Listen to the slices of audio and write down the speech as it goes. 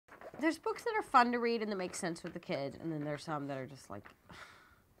there's books that are fun to read and that make sense with the kid, and then there's some that are just like,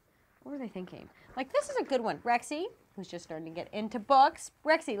 what are they thinking? Like, this is a good one. Rexy, who's just starting to get into books.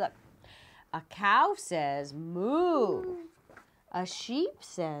 Rexy, look. A cow says moo. A sheep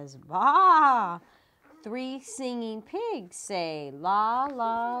says baa. 3 singing pigs say la,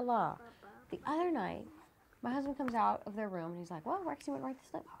 la, la. The other night, my husband comes out of their room and he's like, well, Rexy went right to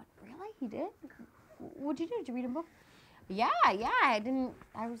sleep. I went, really? He did? What'd you do? Did you read a book? Yeah, I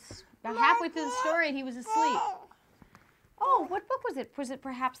was about halfway through the story and he was asleep. Oh, what book was it? Was it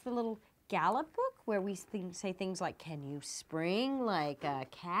perhaps the little Gallup book where we say things like, can you spring like a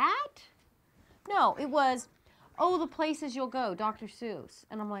cat? No, it was, oh, the places you'll go, Dr. Seuss.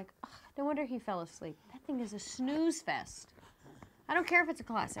 And I'm like, oh, no wonder he fell asleep. That thing is a snooze fest. I don't care if it's a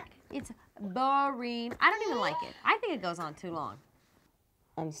classic. It's boring. I don't even like it. I think it goes on too long.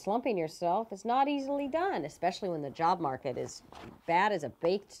 Unslumping yourself is not easily done, especially when the job market is bad as a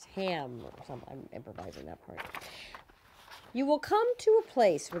baked ham or something. I'm improvising that part. You will come to a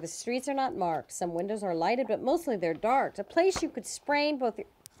place where the streets are not marked. Some windows are lighted, but mostly they're dark. A place you could sprain both your...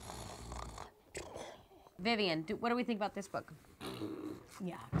 Vivien, what do we think about this book?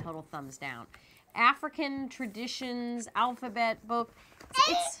 Yeah, total thumbs down. African traditions, alphabet book.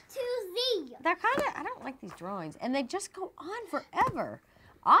 It's A to Z. They're kind of, I don't like these drawings, and they just go on forever.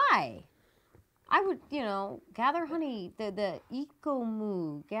 I would, you know, gather honey, the eco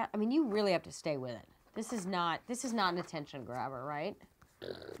moo. I mean, you really have to stay with it. This is not an attention grabber, right?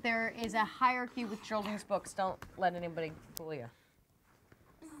 There is a hierarchy with children's books. Don't let anybody fool you.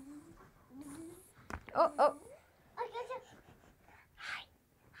 Oh. Hi.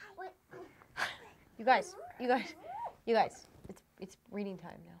 You guys. It's reading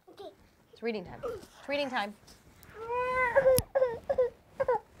time now. Okay. It's reading time. It's reading time.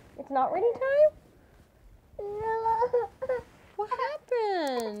 It's not reading time? What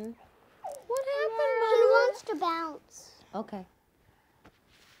happened? What happened, Mom? He wants to bounce. Okay.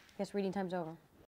 Guess reading time's over.